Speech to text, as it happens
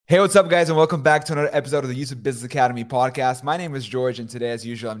Hey, what's up, guys, and welcome back to another episode of the YouTube Business Academy podcast. My name is George, and today, as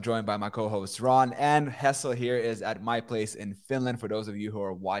usual, I'm joined by my co-host Ron, and Hessel here is at my place in Finland. For those of you who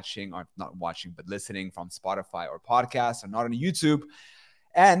are watching, or not watching, but listening from Spotify or podcasts, or not on YouTube.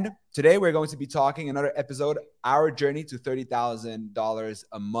 And today we're going to be talking another episode, our journey to $30,000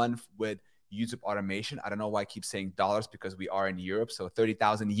 a month with YouTube automation. I don't know why I keep saying dollars because we are in Europe. So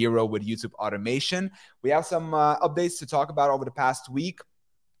 30,000 euro with YouTube automation. We have some updates to talk about over the past week.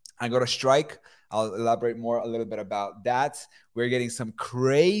 I got a strike. I'll elaborate more a little bit about that. We're getting some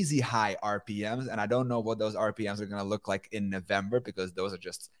crazy high RPMs, and I don't know what those RPMs are going to look like in November because those are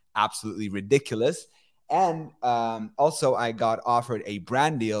just absolutely ridiculous. And also, I got offered a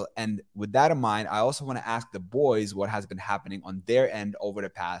brand deal. And with that in mind, I also want to ask the boys what has been happening on their end over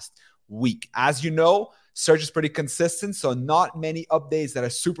the past week. As you know, search is pretty consistent, so not many updates that are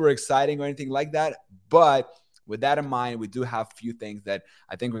super exciting or anything like that. But with that in mind, we do have a few things that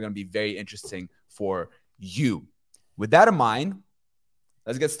I think are going to be very interesting for you. With that in mind,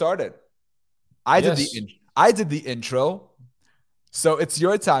 let's get started. I did the intro, so it's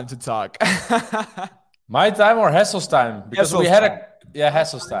your time to talk. My time or Hessel's time? Because we had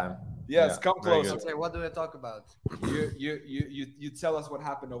Hessel's time. Yes, come closer. Okay, what do I talk about? You tell us what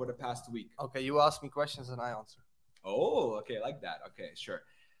happened over the past week. Okay, you ask me questions and I answer. Oh, okay, like that. Okay, sure.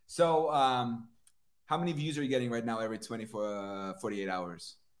 So, how many views are you getting right now every 48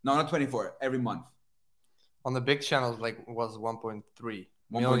 hours? No, not 24, every month. On the big channels, was 1.3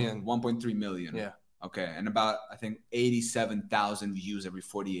 million. 1.3 million. Yeah. Okay, and about, I think, 87,000 views every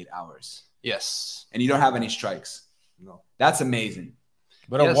 48 hours. Yes. And you don't have any strikes? No. That's amazing.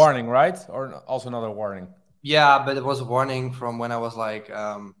 But a warning, right? Or also another warning? Yeah, but it was a warning from when I was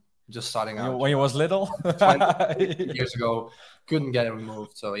just starting out. When you was little? 20 years ago, couldn't get it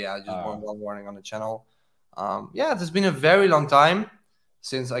removed. So yeah, just one warning on the channel. Yeah, it's been a very long time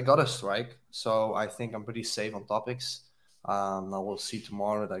since I got a strike. So I think I'm pretty safe on topics. Now we'll see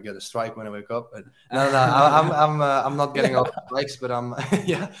tomorrow that I get a strike when I wake up. But no, I'm not getting a lot of strikes, but I'm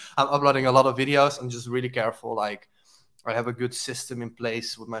uploading a lot of videos. I'm just really careful. Like I have a good system in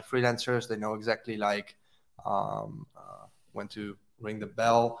place with my freelancers. They know exactly when to ring the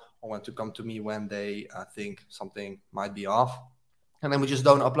bell or when to come to me when they think something might be off. And then we just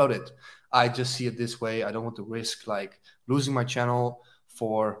don't upload it. I just see it this way. I don't want to risk losing my channel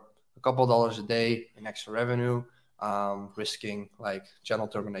for a couple of dollars a day in extra revenue, risking channel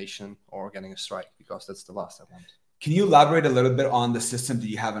termination or getting a strike, because that's the last I want. Can you elaborate a little bit on the system that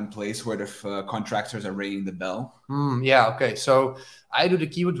you have in place where the contractors are ringing the bell? Yeah, okay. So I do the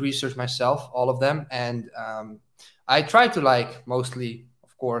keyword research myself, all of them. And I try to mostly,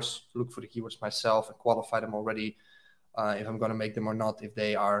 of course, look for the keywords myself and qualify them already if I'm going to make them or not, if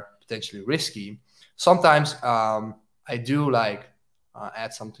they are potentially risky. Sometimes I do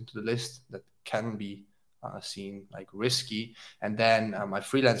add something to the list that can be seen risky. And then my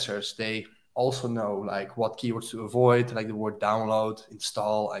freelancers, they also know what keywords to avoid, like the word download,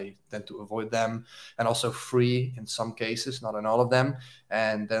 install. I tend to avoid them, and also free in some cases, not in all of them.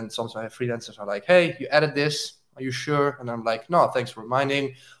 And then sometimes my freelancers are like, hey, you added this, are you sure? And I'm like, no, thanks for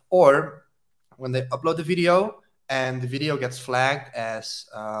reminding. Or when they upload the video and the video gets flagged as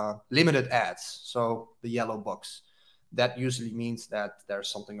limited ads, so the yellow box, that usually means that there's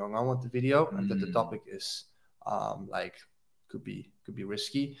something going on with the video and that the topic is could be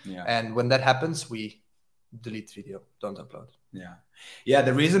risky. Yeah. And when that happens, we delete the video, don't upload. Yeah.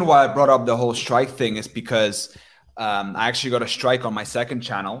 The reason why I brought up the whole strike thing is because I actually got a strike on my second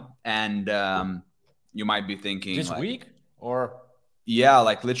channel, and you might be thinking this week or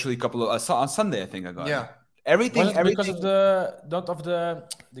literally a couple of on Sunday I think I got it. Everything because of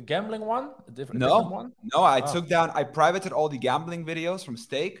the gambling one? Different one? No, I privated all the gambling videos from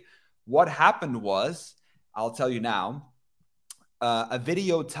Stake. What happened was, I'll tell you now, a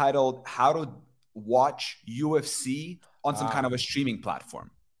video titled "How to Watch UFC on some kind of a streaming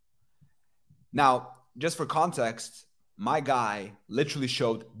platform." Now, just for context, my guy literally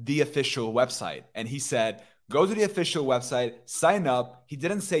showed the official website, and he said, go to the official website, sign up. He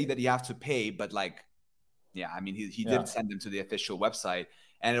didn't say that you have to pay, but he did send them to the official website,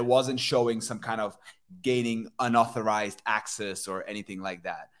 and it wasn't showing some kind of gaining unauthorized access or anything like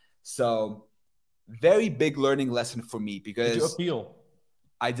that. So very big learning lesson for me, because did you appeal?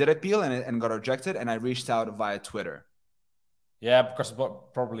 I did appeal and got rejected, and I reached out via Twitter. Yeah, because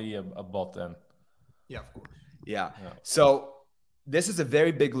probably a bot then. Yeah, of course. Yeah. So this is a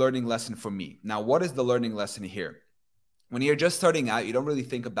very big learning lesson for me. Now, what is the learning lesson here? When you're just starting out, you don't really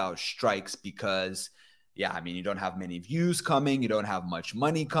think about strikes because, you don't have many views coming. You don't have much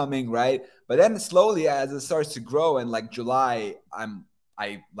money coming, right? But then slowly, as it starts to grow, and July,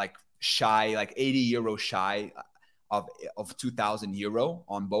 I like shy, like 80 euro shy of 2,000 euro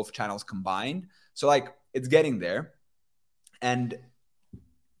on both channels combined. So like it's getting there. And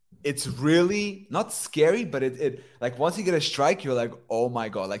it's really not scary, but it like once you get a strike, you're like, oh my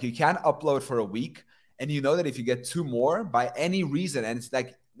God, like you can't upload for a week. And you know that if you get 2 more by any reason, and it's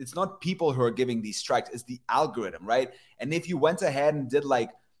like, it's not people who are giving these strikes, it's the algorithm, right? And if you went ahead and did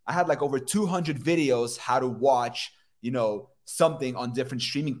like, I had like over 200 videos how to watch, something on different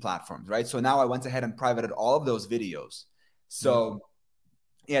streaming platforms, right? So now I went ahead and privated all of those videos. So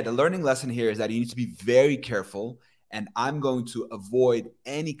yeah, the learning lesson here is that you need to be very careful. And I'm going to avoid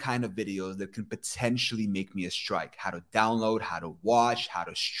any kind of videos that can potentially make me a strike. How to download, how to watch, how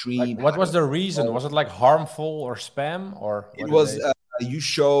to stream. Like, what was the reason? Was it like harmful or spam, or it was you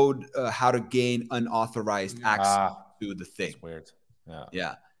showed how to gain unauthorized access to the thing. That's weird.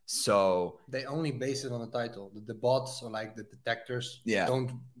 Yeah. So they only base it on the title. The bots or like the detectors don't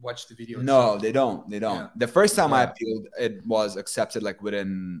watch the video. No, they don't. Yeah. The first time I appealed, it was accepted like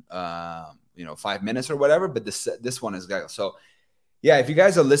within 5 minutes or whatever. But this one is so. Yeah, if you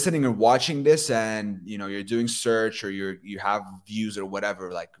guys are listening or watching this, and you're doing search or you have views or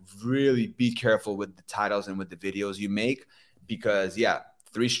whatever, like really be careful with the titles and with the videos you make, because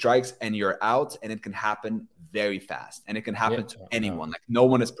 3 strikes and you're out, and it can happen very fast, and it can happen to anyone. Like no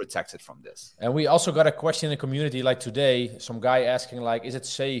one is protected from this. And we also got a question in the community, like today, some guy asking like, is it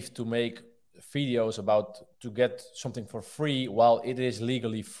safe to make videos about to get something for free while it is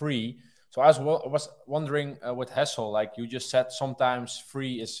legally free? So I was wondering with Hessel, like you just said, sometimes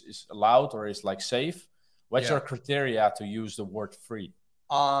free is allowed or is like safe. What's your criteria to use the word free?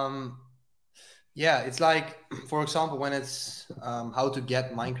 Yeah, it's like, for example, when it's how to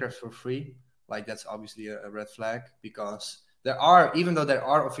get Minecraft for free, like that's obviously a red flag, because even though there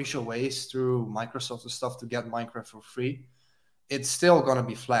are official ways through Microsoft and stuff to get Minecraft for free, it's still going to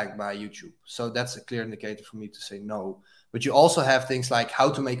be flagged by YouTube. So that's a clear indicator for me to say no. But you also have things like how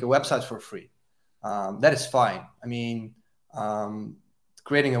to make a website for free. That is fine. I mean,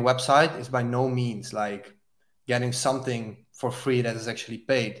 creating a website is by no means like getting something for free that is actually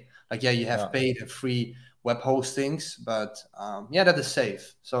paid. Like, you have paid and free web hostings, but that is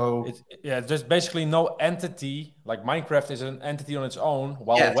safe. So there's basically no entity. Like Minecraft is an entity on its own,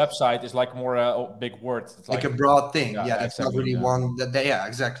 while a website is like more a big word. It's like a broad thing. That's exactly, not really one that they. Yeah,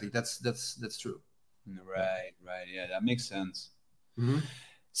 exactly. That's true. Right. Yeah, that makes sense. Mm-hmm.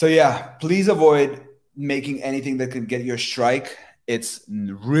 So please avoid making anything that can get your strike. It's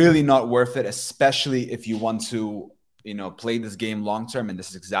really not worth it, especially if you want to play this game long term, and this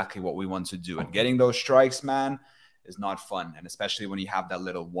is exactly what we want to do. And getting those strikes, man, is not fun, and especially when you have that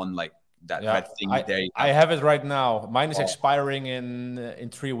little one like that red thing there. I have it right now. Mine is expiring in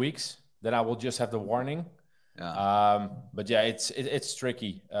 3 weeks. Then I will just have the warning. But it's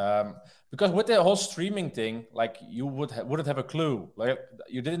tricky because with the whole streaming thing, like you wouldn't have a clue. Like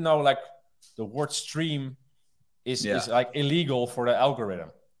you didn't know like the word stream is like illegal for the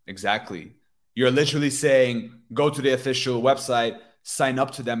algorithm. Exactly. You're literally saying, go to the official website, sign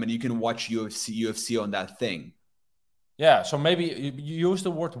up to them, and you can watch UFC on that thing. Yeah, so maybe you use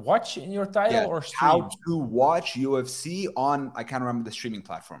the word watch in your title or stream. How to watch UFC on, I can't remember the streaming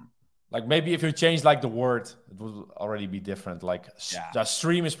platform. Like maybe if you change like the word, it would already be different. Like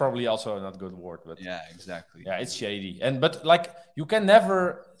stream is probably also not a good word, but exactly. Yeah, it's shady. But like you can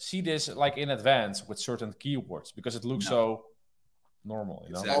never see this like in advance with certain keywords because it looks so normal,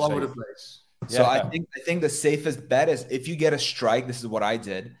 Exactly. All over the place. So I think the safest bet is if you get a strike, this is what I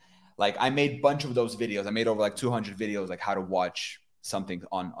did. Like I made a bunch of those videos. I made over like 200 videos, like how to watch something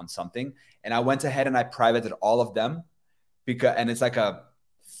on something. And I went ahead and I privated all of them and it's like a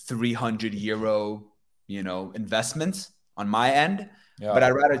 300 euro, investment on my end. Yeah. But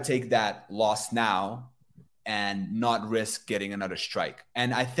I'd rather take that loss now and not risk getting another strike.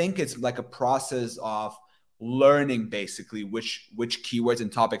 And I think it's like a process of learning basically which keywords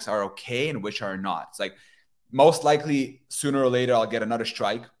and topics are okay and which are not. It's like most likely sooner or later I'll get another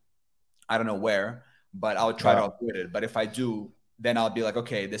strike. I don't know where, but I'll try to avoid it. But if I do, then I'll be like,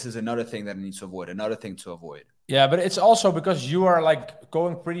 okay, this is another thing that I need to avoid, another thing to avoid. Yeah, but it's also because you are like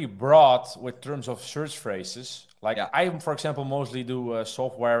going pretty broad with terms of search phrases. Like I, for example, mostly do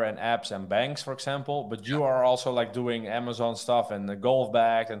software and apps and banks, for example. But you are also like doing Amazon stuff and the golf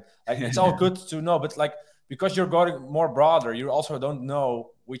bag, and like it's all good to know. But like because you're going more broader, you also don't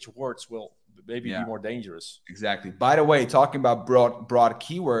know which words will maybe be more dangerous. Exactly. By the way, talking about broad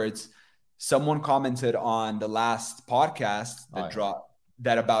keywords, someone commented on the last podcast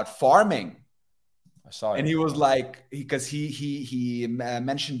that about farming. I saw it. And he was like, because he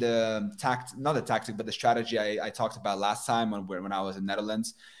mentioned the not the tactic, but the strategy I talked about last time when I was in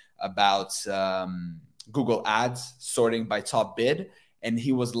Netherlands about Google Ads sorting by top bid. And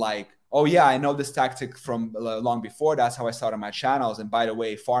he was like, oh yeah, I know this tactic from long before. That's how I started my channels. And by the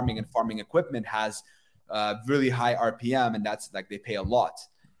way, farming and farming equipment has really high RPM, and that's like they pay a lot.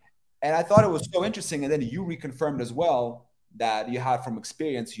 And I thought it was so interesting. And then you reconfirmed as well that you had from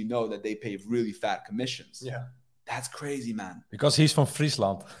experience, you know that they pay really fat commissions. Yeah. That's crazy, man. Because he's from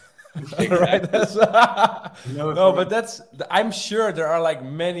Friesland. Exactly. Right? No, but I'm sure there are like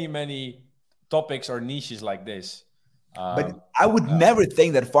many topics or niches like this. But I would never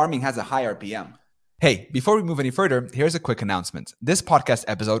think that farming has a high RPM. Hey, before we move any further, here's a quick announcement. This podcast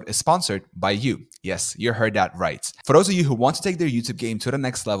episode is sponsored by you. Yes, you heard that right. For those of you who want to take their YouTube game to the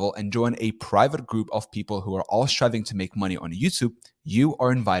next level and join a private group of people who are all striving to make money on YouTube, you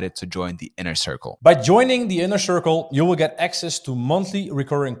are invited to join the Inner Circle. By joining the Inner Circle, you will get access to monthly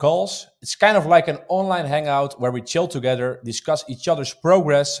recurring calls. It's kind of like an online hangout where we chill together, discuss each other's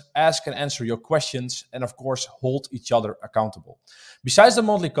progress, ask and answer your questions, and of course, hold each other accountable. Besides the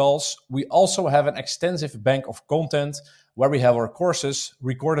monthly calls, we also have an extensive bank of content where we have our courses,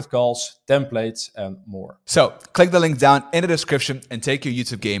 recorded calls, templates, and more. So click the link down in the description and take your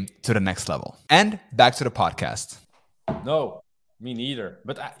YouTube game to the next level. And back to the podcast. No, me neither.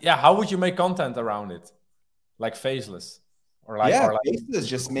 But how would you make content around it? Like faceless? Or like faceless,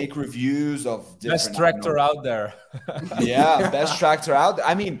 just make reviews of different... Best tractor out there. Yeah, best tractor out there.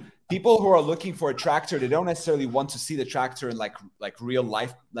 I mean... People who are looking for a tractor, they don't necessarily want to see the tractor in like real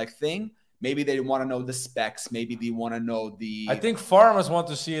life thing. Maybe they want to know the specs. Maybe they want to know the... I think farmers want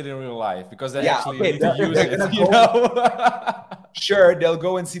to see it in real life because they need to use it. You know? Sure, they'll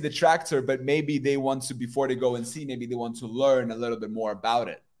go and see the tractor, but maybe they want to, before they go and see, maybe they want to learn a little bit more about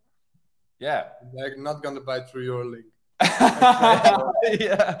it. Yeah. They're not going to buy through your link.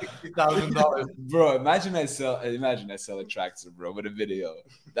 Yeah. $60,000. Bro, imagine I sell a tractor, bro, with a video.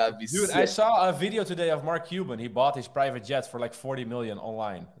 That'd be Dude, sick. I saw a video today of Mark Cuban. He bought his private jet for like 40 million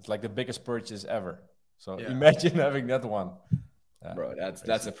online. It's like the biggest purchase ever. So imagine having that one. Bro,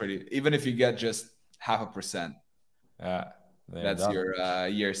 that's a pretty, even if you get just 0.5%. That's your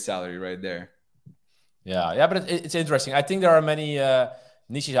year's salary right there. Yeah, but it's interesting. I think there are many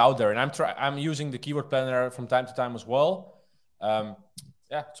niches out there, and I'm using the keyword planner from time to time as well.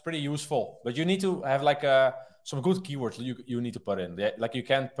 It's pretty useful, but you need to have like some good keywords you need to put in. Like you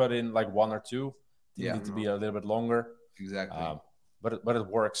can't put in like one or two. You need to be a little bit longer. Exactly. But it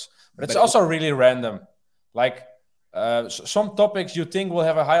works. But it's also really random. Like some topics you think will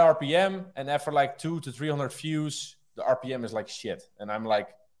have a high RPM, and after like 200 to 300 views, the RPM is like shit. And I'm like,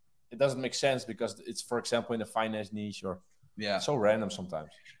 it doesn't make sense because it's, for example, in a finance niche or so random sometimes.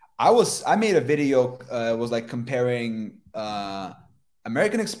 I made a video, was like comparing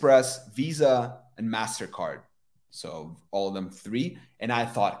American Express, Visa, and MasterCard. So all of them three. And I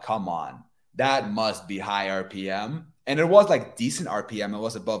thought, come on, that must be high RPM. And it was like decent RPM. It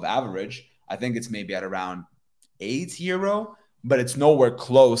was above average. I think it's maybe at around €8, but it's nowhere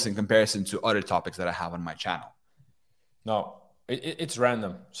close in comparison to other topics that I have on my channel. No, it's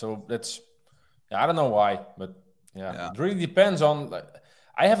random. So that's, I don't know why, but it really depends on,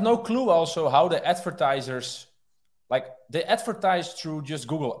 I have no clue also how the advertisers, like they advertise through just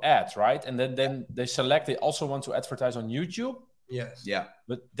Google Ads, right? And then they select, they also want to advertise on YouTube. Yes. Yeah.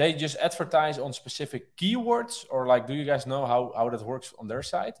 But they just advertise on specific keywords, or like, do you guys know how that works on their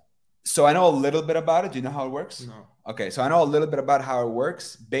side? So I know a little bit about it. Do you know how it works? No. Okay. So I know a little bit about how it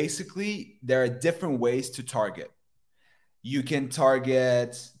works. Basically, there are different ways to target. You can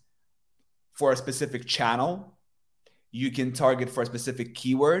target for a specific channel. You can target for a specific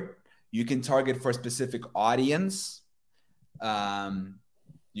keyword. You can target for a specific audience.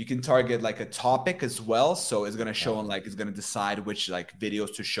 You can target like a topic as well. So it's going to show, like, it's going to decide which like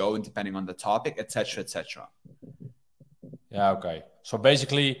videos to show, and depending on the topic, etc., etc. Yeah. Okay. So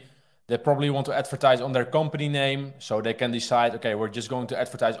basically, they probably want to advertise on their company name, so they can decide, okay, we're just going to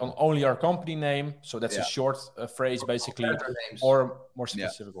advertise on only our company name. So that's a short phrase, basically, or more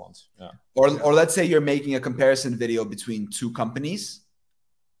specific ones. Yeah. Or let's say you're making a comparison video between two companies.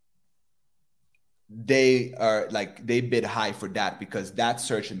 They bid high for that because that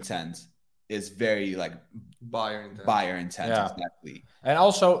search intent is very like buyer intent. Yeah. Exactly. And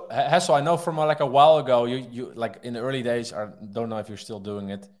also, Hessel, I know from like a while ago, you like in the early days, I don't know if you're still doing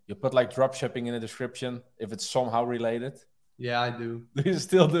it, you put like drop shipping in the description if it's somehow related. Yeah, I do. Do you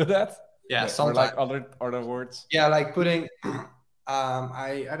still do that? Yeah, sometimes. Or like other words? Yeah, like putting,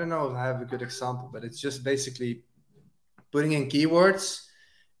 I don't know if I have a good example, but it's just basically putting in keywords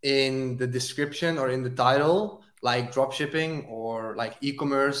in the description or in the title, like dropshipping or like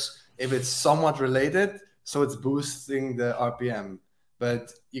e-commerce, if it's somewhat related, so it's boosting the RPM.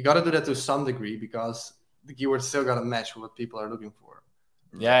 But you got to do that to some degree because the keyword still got to match what people are looking for.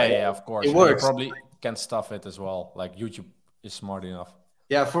 Yeah, of course. It And you works. probably can stuff it as well. Like YouTube is smart enough.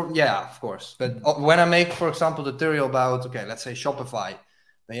 Yeah, of course. But when I make, for example, tutorial about, okay, let's say Shopify,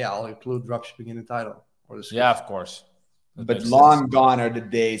 then yeah, I'll include dropshipping in the title or the description. Yeah, of course. That But makes long sense. gone are the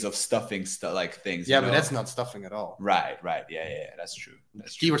days of stuffing stuff like things. Yeah, you but know? that's not stuffing at all. Right. Yeah. That's true.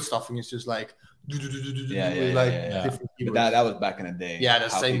 Keyword stuffing is just like different keywords. But that was back in the day. Yeah, the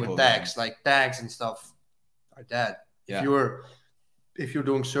same with tags. Like tags and stuff are dead. If you're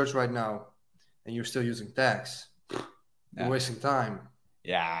doing search right now and you're still using tags, you're wasting time.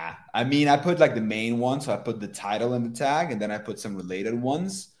 Yeah. I mean, I put like the main one. So I put the title in the tag and then I put some related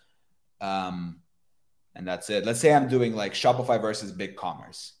ones. And that's it. Let's say I'm doing like Shopify versus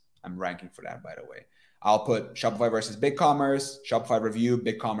BigCommerce. I'm ranking for that, by the way. I'll put Shopify versus BigCommerce, Shopify review,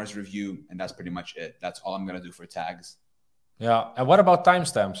 BigCommerce review, and that's pretty much it. That's all I'm going to do for tags. Yeah. And what about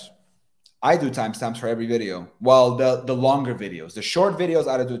timestamps? I do timestamps for every video. Well, the longer videos. The short videos,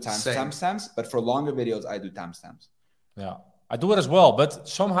 I don't do timestamps, but for longer videos, I do timestamps. Yeah. I do it as well, but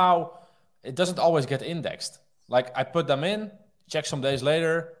somehow it doesn't always get indexed. Like I put them in, check some days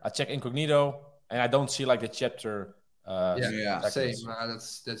later, I check incognito, and I don't see like the chapter. Same.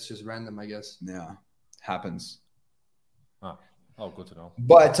 That's just random, I guess. Yeah, happens. Oh, good to know.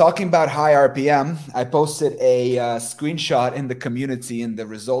 But talking about high RPM, I posted a screenshot in the community in the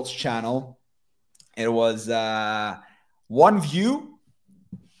results channel. It was one view,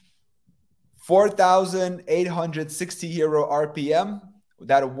 4,860 euro RPM.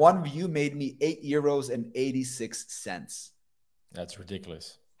 That one view made me €8.86. That's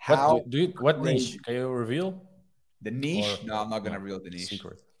ridiculous. How? What niche? Can you reveal? The niche? No, I'm not going to reveal the niche.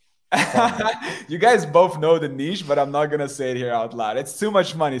 Secret. You guys both know the niche, but I'm not going to say it here out loud. It's too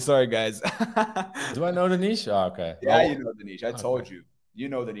much money. Sorry, guys. Do I know the niche? Oh, okay. Yeah, you know the niche. I told you. You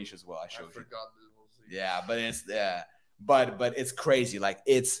know the niche as well. I showed you. Forgot Yeah, but it's but it's crazy. Like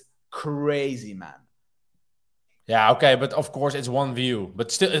it's crazy, man. Yeah, okay, but of course it's one view.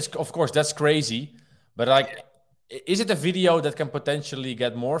 But still, it's of course that's crazy. But like, is it a video that can potentially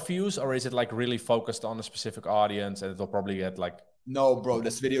get more views, or is it like really focused on a specific audience and it'll probably get like? No, bro,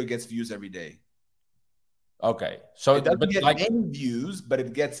 this video gets views every day. Okay, so it doesn't get many views, but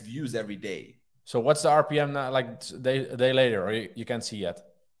it gets views every day. So what's the RPM now? Like day later, or you can't see yet?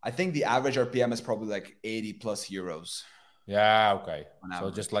 I think the average RPM is probably like 80 plus euros. Yeah, okay. So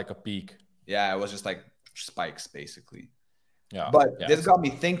just like a peak. Yeah, it was just like spikes basically. Yeah. But this got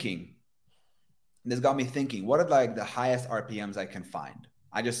me thinking. What are like the highest RPMs I can find?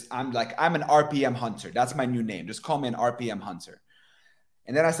 I'm an RPM hunter. That's my new name. Just call me an RPM hunter.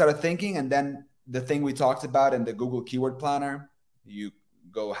 And then I started thinking, and then the thing we talked about in the Google Keyword Planner, you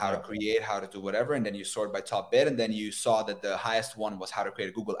go how to create, how to do whatever, and then you sort by top bid, and then you saw that the highest one was how to create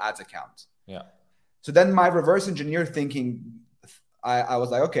a Google Ads account. Yeah. So then my reverse engineer thinking, I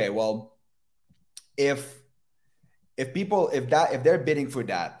was like, okay, well, if they're bidding for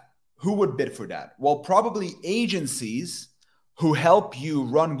that, who would bid for that? Well, probably agencies who help you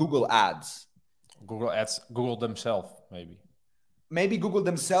run Google Ads. Google Ads, Google themselves, maybe. Maybe Google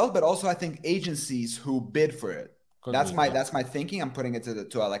themselves, but also I think agencies who bid for it. That's my thinking. I'm putting it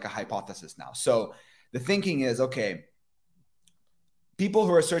to like a hypothesis now. So the thinking is, okay, people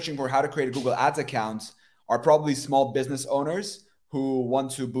who are searching for how to create a Google Ads account are probably small business owners who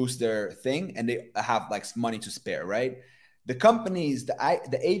want to boost their thing and they have like money to spare, right? The companies,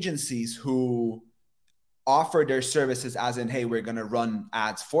 the agencies who offer their services as in, hey, we're going to run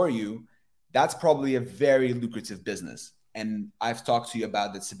ads for you, that's probably a very lucrative business. And I've talked to you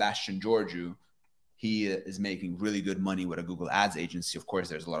about that Sebastian Georgiou. He is making really good money with a Google Ads agency. Of course,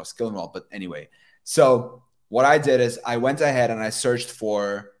 there's a lot of skill involved, but anyway. So what I did is I went ahead and I searched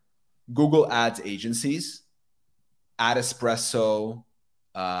for Google Ads agencies, Ad Espresso,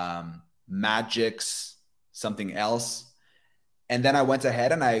 Magix, something else. And then I went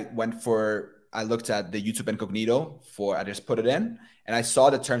ahead and I looked at the YouTube incognito I just put it in and I saw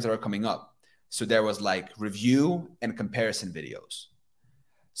the terms that are coming up. So there was like review and comparison videos.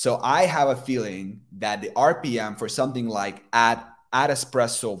 So I have a feeling that the RPM for something like Ad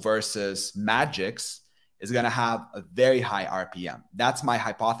Espresso versus Magix is going to have a very high RPM. That's my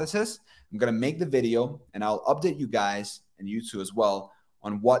hypothesis. I'm going to make the video and I'll update you guys and you too as well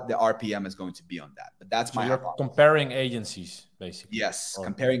on what the RPM is going to be on that. But that's my hypothesis. Comparing agencies, basically. Yes,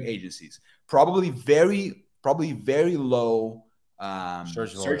 comparing agencies. Probably very low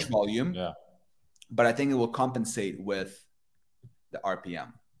search volume. Yeah. But I think it will compensate with the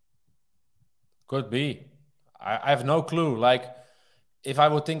RPM. Could be. I have no clue. Like, if I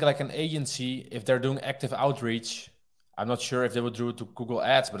would think like an agency, if they're doing active outreach, I'm not sure if they would do it to Google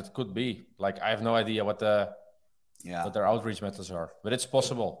Ads, but it could be. Like, I have no idea what their outreach methods are, but it's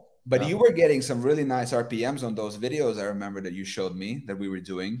possible. But you were getting some really nice RPMs on those videos. I remember that you showed me that we were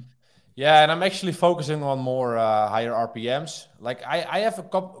doing. Yeah, and I'm actually focusing on more higher RPMs. Like, I have a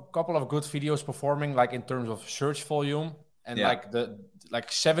couple of good videos performing, like in terms of search volume, and like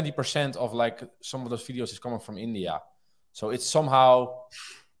 70% of like some of those videos is coming from India. So it's somehow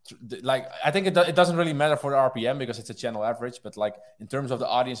like, I think it doesn't really matter for the RPM because it's a channel average, but like in terms of the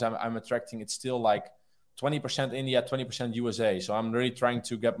audience I'm attracting, it's still like 20% India, 20% USA. So I'm really trying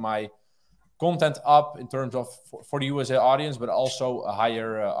to get my content up in terms of for the USA audience, but also a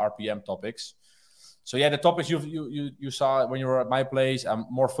higher RPM topics. So yeah, the topics you saw when you were at my place, I'm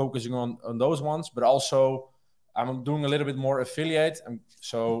more focusing on those ones, but also I'm doing a little bit more affiliate. And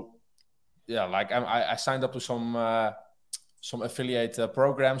so yeah, like I signed up to some affiliate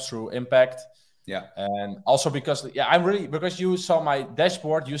programs through Impact. Yeah. And also because because you saw my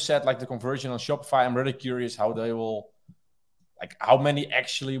dashboard, you said like the conversion on Shopify. I'm really curious how they will, like how many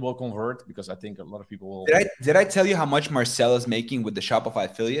actually will convert, because I think a lot of people will. Did I tell you how much Marcel is making with the Shopify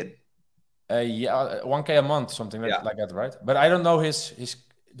affiliate? Yeah, $1K a month, something like that, right? But I don't know his.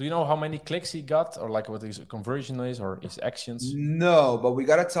 Do you know how many clicks he got, or like what his conversion is, or his actions? No, but we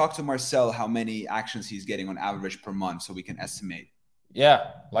gotta talk to Marcel how many actions he's getting on average per month, so we can estimate.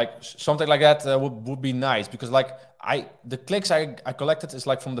 Yeah, like something like that would be nice, because like the clicks I collected is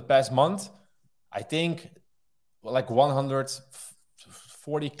like from the past month. I think like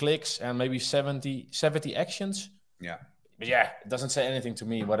 140 clicks and maybe 70 actions. Yeah. But yeah, it doesn't say anything to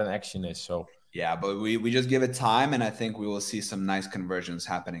me what an action is. So yeah, but we just give it time, and I think we will see some nice conversions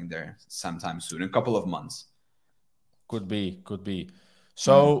happening there sometime soon, in a couple of months. Could be.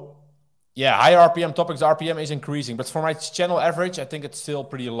 So yeah, higher RPM topics, the RPM is increasing, but for my channel average, I think it's still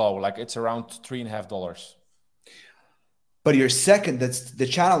pretty low. Like it's around $3.50. But your that's the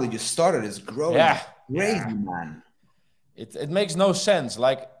channel that you started is growing. Crazy, man. It makes no sense.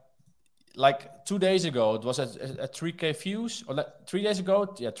 Like 2 days ago, it was at 3K views. Or 3 days ago,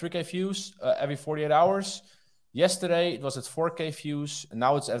 3K views every 48 hours. Yesterday, it was at 4K views, and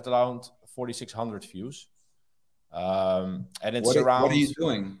now it's at around 4,600 views. And it's around. What are you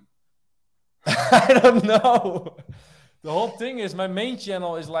doing? I don't know. The whole thing is my main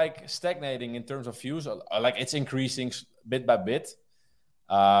channel is like stagnating in terms of views. Like it's increasing bit by bit.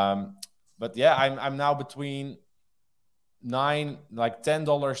 But yeah, I'm now between $10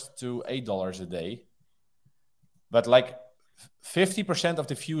 to $8 a day. But like 50% of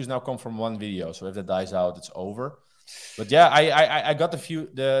the views now come from one video. So if that dies out, it's over. But yeah, I got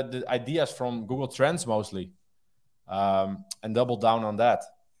the ideas from Google Trends mostly, and doubled down on that.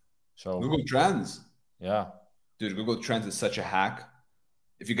 So Google Trends. Yeah. Dude, Google Trends is such a hack.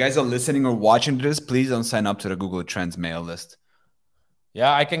 If you guys are listening or watching this, please don't sign up to the Google Trends mail list.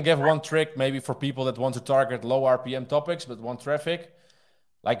 Yeah, I can give one trick maybe for people that want to target low RPM topics but want traffic.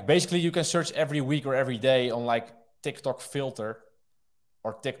 Like basically you can search every week or every day on like TikTok filter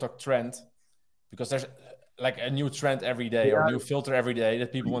or TikTok trend, because there's like a new trend every day or a new filter every day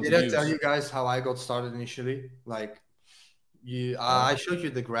that people want to use. Did I tell you guys how I got started initially? Like I showed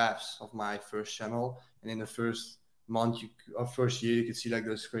you the graphs of my first channel, and in the first month or first year, you could see like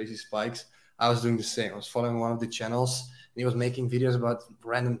those crazy spikes. I was doing the same. I was following one of the channels, and he was making videos about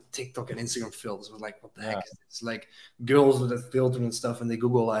random TikTok and Instagram filters. I was like, what the heck is this? Like girls with that filter and stuff, and they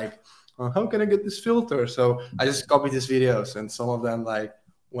Google like, how can I get this filter? So I just copied these videos, and some of them like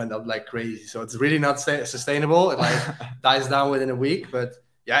went up like crazy. So it's really not sustainable. It like dies down within a week. But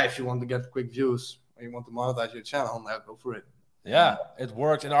yeah, if you want to get quick views, or you want to monetize your channel, now go for it. Yeah, it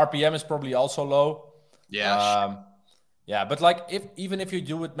works. And RPM is probably also low. Yeah. Yeah, but like even if you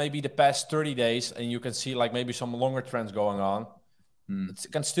do it maybe the past 30 days and you can see like maybe some longer trends going on,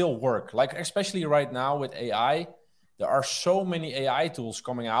 it can still work. Like especially right now with AI, there are so many AI tools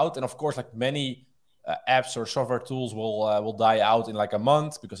coming out, and of course like many apps or software tools will die out in like a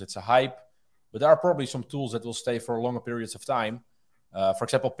month because it's a hype. But there are probably some tools that will stay for longer periods of time. For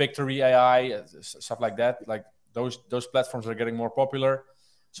example, Pictory AI, stuff like that. Like those platforms are getting more popular.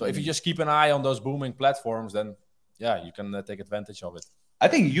 So if you just keep an eye on those booming platforms, then yeah, you can take advantage of it. I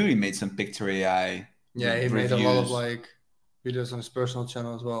think Yuri made some Pictory AI. Yeah, he made a lot of like videos on his personal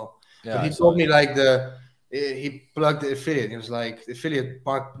channel as well. Yeah, but he told me like he plugged the affiliate. He was like, the affiliate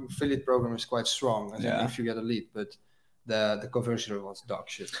program is quite strong. I think if you get a lead, but the conversion rate was dog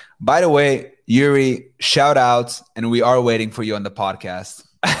shit. By the way, Yuri, shout out, and we are waiting for you on the podcast.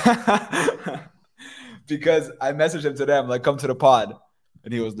 Because I messaged him today. I'm like, come to the pod.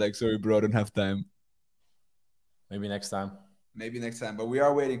 And he was like, sorry, bro, I don't have time. Maybe next time. Maybe next time. But we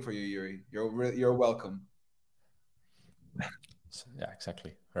are waiting for you, Yuri. You're welcome. Yeah,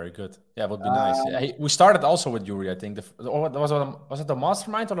 exactly. Very good. Yeah, it would be nice. Hey, we started also with Yuri, I think. Was it the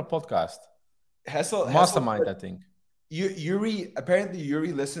mastermind or the podcast? Hessel, Mastermind, I think. Yuri, apparently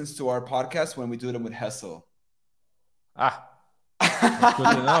Yuri listens to our podcast when we do them with Hessel. That's good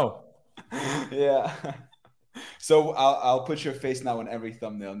to know. Yeah. So I'll put your face now on every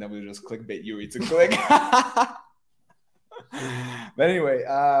thumbnail, and then we'll just clickbait Yuri to click. But anyway,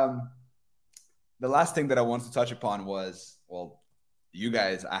 the last thing that I wanted to touch upon was, well, you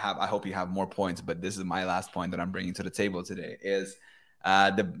guys, I hope you have more points, but this is my last point that I'm bringing to the table today is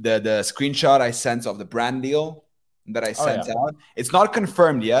the screenshot I sent of the brand deal that I sent out. It's not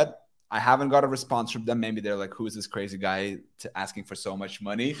confirmed yet. I haven't got a response from them. Maybe they're like, who is this crazy guy asking for so much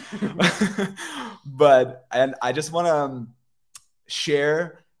money? And I just want to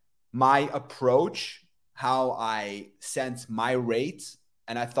share my approach, how I sent my rate.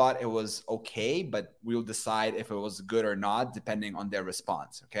 And I thought it was okay, but we'll decide if it was good or not, depending on their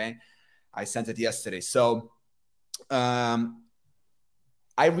response. Okay. I sent it yesterday. So I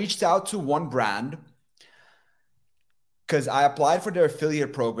reached out to one brand because I applied for their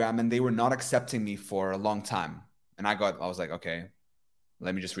affiliate program and they were not accepting me for a long time. And I was like, okay,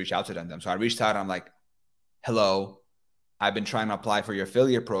 let me just reach out to them. So I reached out. I'm like, hello, I've been trying to apply for your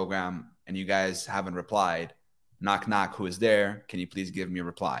affiliate program and you guys haven't replied. Knock, knock, who is there? Can you please give me a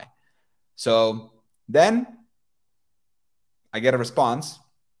reply? So then I get a response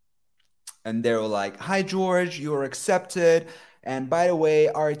and they were like, hi, George, you are accepted. And by the way,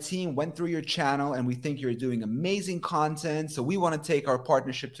 our team went through your channel and we think you're doing amazing content. So we want to take our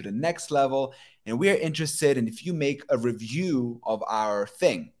partnership to the next level. And we're interested in if you make a review of our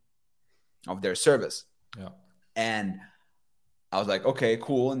thing, of their service. Yeah. And I was like, okay,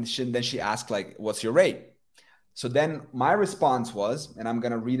 cool. And then she asked, like, what's your rate? So then my response was, and I'm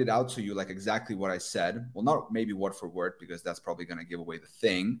going to read it out to you like exactly what I said. Well, not maybe word for word, because that's probably going to give away the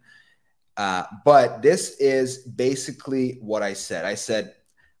thing. But this is basically what I said. I said,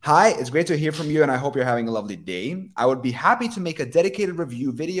 hi, it's great to hear from you, and I hope you're having a lovely day. I would be happy to make a dedicated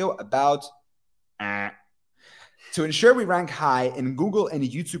review video about to ensure we rank high in Google and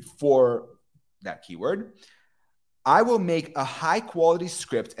YouTube for that keyword. I will make a high-quality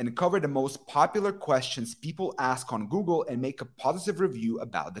script and cover the most popular questions people ask on Google and make a positive review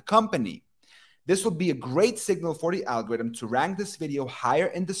about the company. This will be a great signal for the algorithm to rank this video higher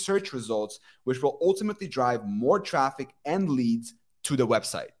in the search results, which will ultimately drive more traffic and leads to the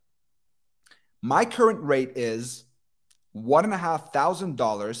website. My current rate is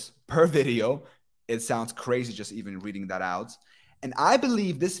 $1,500 per video. It sounds crazy just even reading that out. And I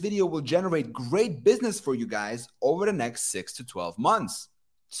believe this video will generate great business for you guys over the next 6 to 12 months.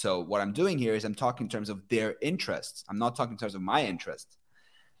 So what I'm doing here is I'm talking in terms of their interests. I'm not talking in terms of my interests.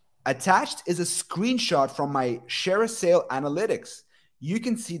 Attached is a screenshot from my share a sale analytics. You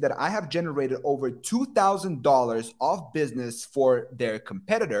can see that I have generated over $2,000 of business for their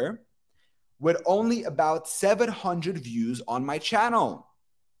competitor with only about 700 views on my channel.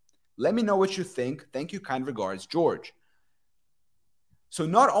 Let me know what you think. Thank you. Kind regards, George. So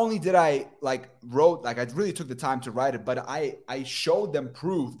not only did I I really took the time to write it, but I showed them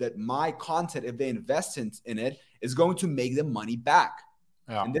proof that my content, if they invest in it, is going to make them money back.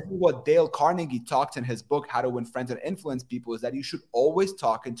 Yeah. And this is what Dale Carnegie talked in his book, How to Win Friends and Influence People, is that you should always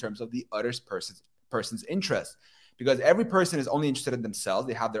talk in terms of the other person's interest, because every person is only interested in themselves.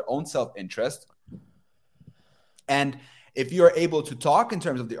 They have their own self-interest. And if you're able to talk in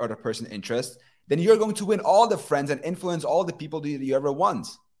terms of the other person's interest, then you're going to win all the friends and influence all the people that you ever want.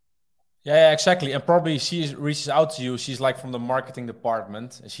 Yeah, exactly. And probably she reaches out to you. She's like from the marketing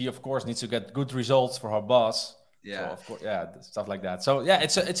department. She, of course, needs to get good results for her boss. Yeah, so of course, yeah, stuff like that. So yeah,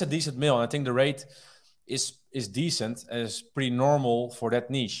 it's a decent meal. And I think the rate is decent and is pretty normal for that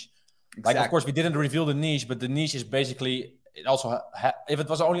niche. Exactly. Like, of course, we didn't reveal the niche, but the niche is basically, it also if it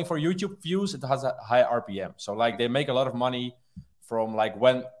was only for YouTube views, it has a high RPM. So like they make a lot of money from like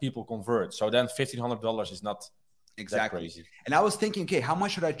when people convert. So then $1,500 is not exactly that crazy. And I was thinking, okay, how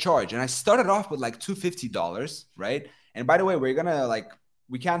much should I charge? And I started off with like $250, right? And by the way, we're gonna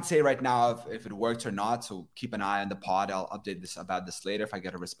we can't say right now if it worked or not. So keep an eye on the pod. I'll update about this later if I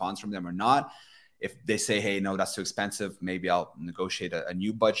get a response from them or not. If they say, hey, no, that's too expensive, maybe I'll negotiate a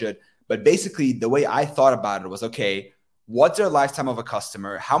new budget. But basically the way I thought about it was, okay, what's their lifetime of a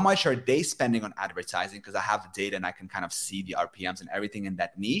customer? How much are they spending on advertising? Because I have the data and I can kind of see the RPMs and everything in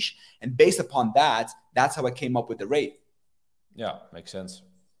that niche. And based upon that, that's how I came up with the rate. Yeah, makes sense.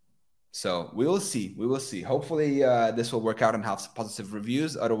 So we will see. We will see. Hopefully this will work out and have positive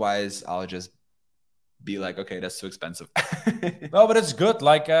reviews. Otherwise, I'll just be like, okay, that's too expensive. No, but it's good.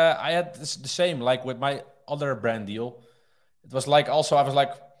 Like I had the same, like with my other brand deal. It was like also I was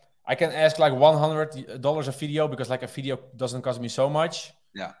like, I can ask like $100 a video because like a video doesn't cost me so much.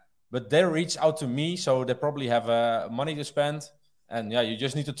 Yeah. But they reach out to me, so they probably have money to spend, and yeah, you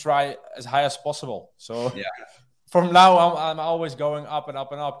just need to try as high as possible. So yeah. From now I'm always going up and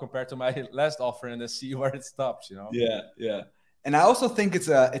up and up compared to my last offer, and then see where it stops. You know? Yeah, yeah. And I also think it's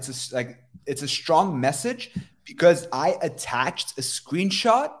a strong message because I attached a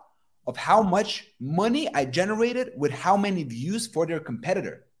screenshot of how much money I generated with how many views for their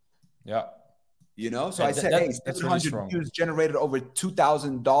competitor. Yeah. You know, so I said, hey, 700 really views generated over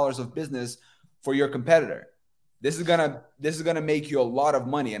 $2,000 of business for your competitor. This is gonna make you a lot of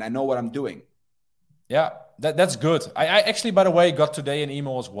money, and I know what I'm doing. Yeah, that's good. I actually, by the way, got today an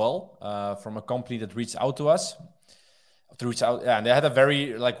email as well from a company that reached out to us. And they had a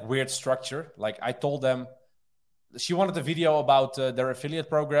very like weird structure. Like I told them, she wanted a video about their affiliate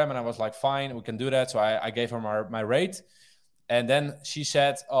program, and I was like, fine, we can do that. So I gave her my rate, and then she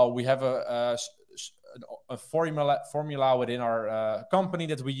said, oh, we have a formula within our company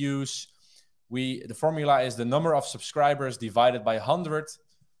that we use. The formula is the number of subscribers divided by 100.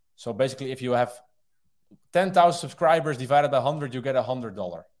 So basically, if you have 10,000 subscribers divided by 100, you get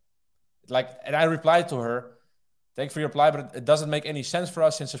 $100. Like, and I replied to her, thank you for your reply, but it doesn't make any sense for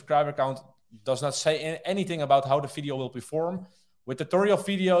us since subscriber count does not say anything about how the video will perform. With tutorial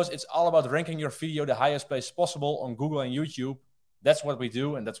videos, it's all about ranking your video the highest place possible on Google and YouTube. That's what we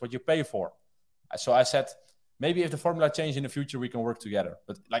do, and that's what you pay for. So I said, maybe if the formula changes in the future, we can work together.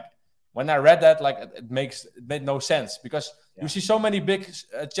 But like when I read that, like it made no sense because you see so many big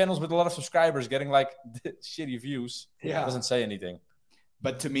channels with a lot of subscribers getting like shitty views. Yeah, it doesn't say anything.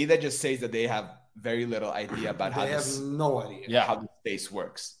 But to me, that just says that they have very little idea about how this. They have no idea. Yeah, how the space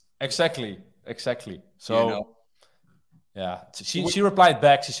works. Exactly. So. You know? Yeah, she replied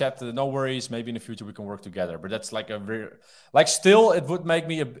back. She said, "No worries. Maybe in the future we can work together." But that's like still it would make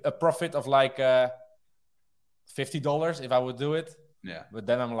me a profit of like $50 if I would do it. Yeah. But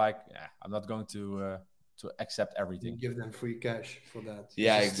then I'm like, yeah, I'm not going to accept everything. You give them free cash for that.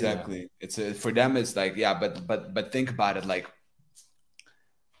 Yeah, exactly. It's for them. It's like but think about it. Like,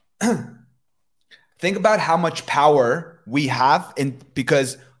 think about how much power we have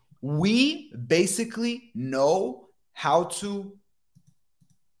because we basically know how to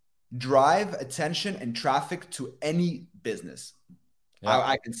drive attention and traffic to any business. Yeah.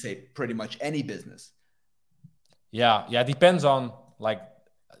 I can say pretty much any business. Yeah, it depends on like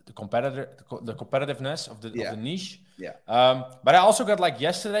the competitiveness of the niche. Yeah. But I also got like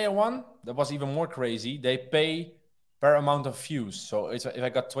yesterday one that was even more crazy. They pay per amount of views. So if I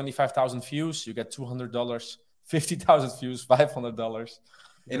got 25,000 views, you get $200. 50,000 views, $500.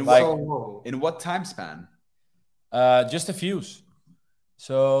 In what time span? Just a views.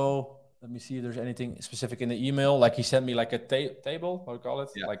 So let me see if there's anything specific in the email. Like he sent me like a table, what do you call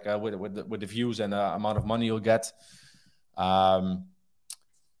it? Yeah. Like with the views and the amount of money you'll get.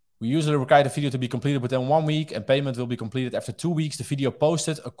 We usually require the video to be completed within 1 week, and payment will be completed after 2 weeks. The video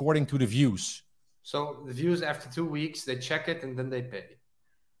posted according to the views. So the views after 2 weeks, they check it and then they pay.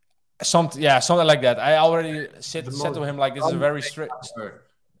 Something like that. I already said to him like this is a very strict.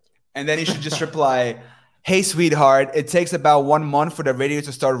 And then he should just reply, hey, sweetheart, it takes about 1 month for the video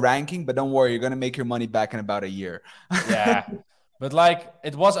to start ranking, but don't worry, you're going to make your money back in about a year. Yeah. But like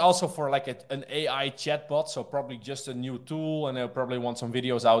it was also for like an AI chatbot. So probably just a new tool, and they'll probably want some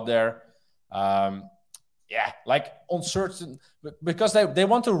videos out there. Like on certain, because they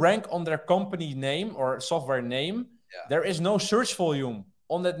want to rank on their company name or software name. Yeah. There is no search volume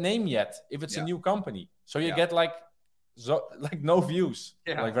on that name yet if it's a new company. So you get like no views,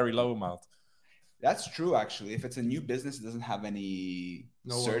 like very low amount. That's true, actually. If it's a new business, it doesn't have any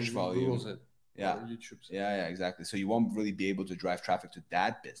search volume. Googles it. Yeah. Yeah, exactly. So you won't really be able to drive traffic to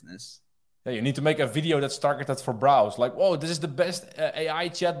that business. Yeah, you need to make a video that's targeted for browse. Like, whoa, this is the best AI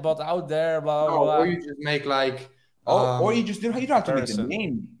chatbot out there. Blah, blah, blah. Or you just make like... or you just... You don't have to make the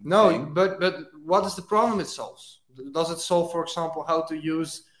name. No, but what is the problem it solves? Does it solve, for example, how to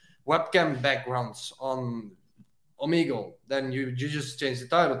use webcam backgrounds on Omegle? Then you just change the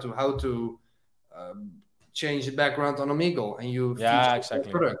title to how to change the background on Omegle, and you exactly.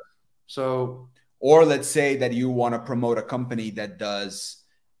 Product. So, or let's say that you want to promote a company that does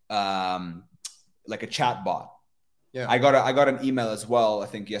like a chat bot. Yeah, I got an email as well, I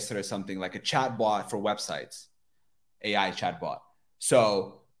think yesterday or something, like a chat bot for websites, AI chat bot.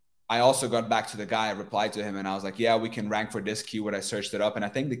 So I also got back to the guy, I replied to him and I was like, yeah, we can rank for this keyword. I searched it up. And I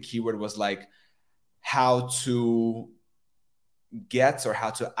think the keyword was like how to get or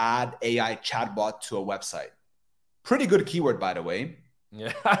how to add AI chatbot to a website. Pretty good keyword, by the way.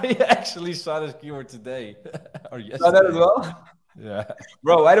 Yeah, I actually saw this keyword today or yesterday. Saw that as well? Yeah.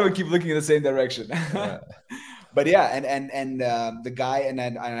 Bro, why do we keep looking in the same direction? Yeah. But yeah, and the guy, and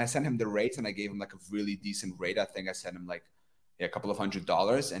I sent him the rates and I gave him like a really decent rate. I think I sent him like a couple of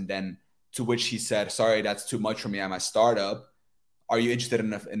 $100. And then to which he said, sorry, that's too much for me. I'm a startup. Are you interested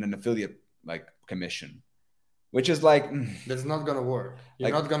in an affiliate like commission? Which is like, that's not going to work. You're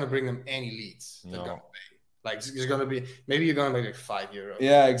not going to bring them any leads. No. They're going to pay. Like it's going to be, maybe you're going to make like €5.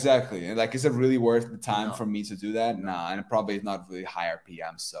 Yeah, exactly. And like, is it really worth the time for me to do that? Nah, and it probably is not really higher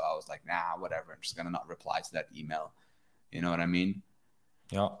PM. So I was like, nah, whatever. I'm just going to not reply to that email. You know what I mean?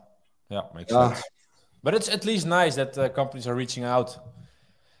 Yeah. Yeah, makes sense. But it's at least nice that companies are reaching out.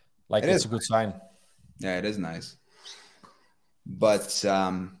 Like, it's a good sign. Yeah, it is nice. But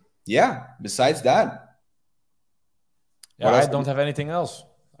yeah, besides that. Yeah, I don't have anything else.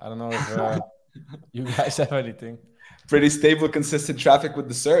 I don't know if you guys have anything. Pretty stable, consistent traffic with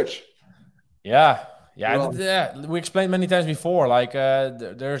the search. Yeah. We explained many times before, like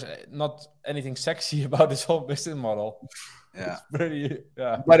there's not anything sexy about this whole business model. Yeah. It's pretty,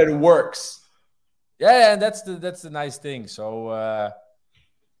 but it works. Yeah, and that's the nice thing. So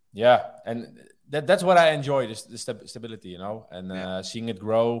and that's what I enjoy, the stability, you know, and seeing it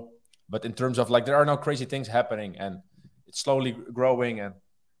grow. But in terms of like, there are no crazy things happening, and it's slowly growing, and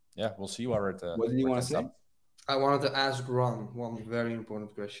we'll see where it. What did you want to say? I wanted to ask Ron one very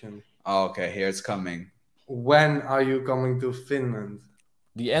important question. Oh, okay, here it's coming. When are you coming to Finland?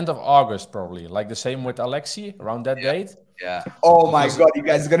 The end of August, probably. Like the same with Alexi, around that date. Yeah. Oh my God, you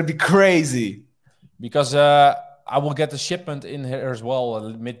guys are gonna be crazy. Because I will get the shipment in here as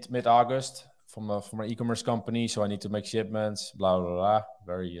well, mid August from an e-commerce company. So I need to make shipments. Blah blah blah.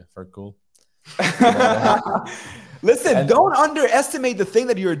 Very cool. Listen, don't underestimate the thing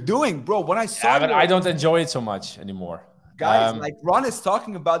that you're doing, bro. When I saw but I don't enjoy it so much anymore. Guys, like Ron is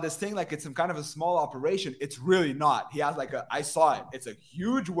talking about this thing like it's some kind of a small operation. It's really not. He has like I saw it. It's a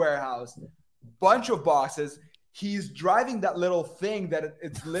huge warehouse, bunch of boxes. He's driving that little thing that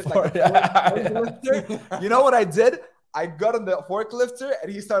it's lit like a forklifter. You know what I did? I got on the forklifter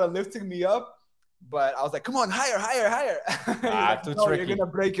and he started lifting me up. But I was like, come on, higher. Like, too no, tricky. You're going to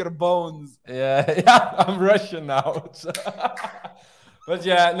break your bones. Yeah, I'm Russian now. But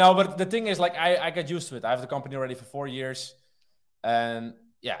but the thing is, like, I got used to it. I have the company already for 4 years. And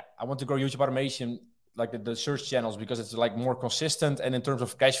I want to grow YouTube automation, like the search channels, because it's like more consistent. And in terms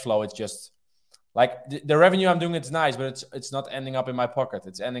of cash flow, it's just like the revenue I'm doing, it's nice, but it's not ending up in my pocket.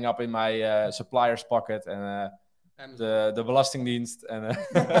 It's ending up in my supplier's pocket and the Belastingdienst and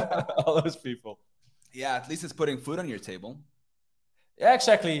all those people. Yeah, at least it's putting food on your table. Yeah,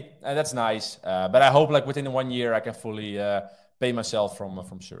 exactly. That's nice. But I hope like within 1 year I can fully pay myself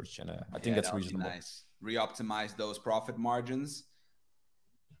from search. And I think that's reasonable. Nice. Re-optimize those profit margins.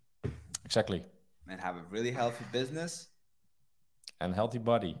 Exactly. And have a really healthy business. And healthy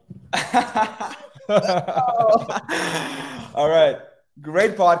body. All right.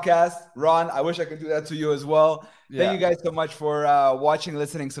 Great podcast. Ron, I wish I could do that to you as well. Yeah. Thank you guys so much for watching,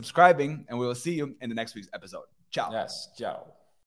 listening, subscribing, and we will see you in the next week's episode. Ciao. Yes, ciao.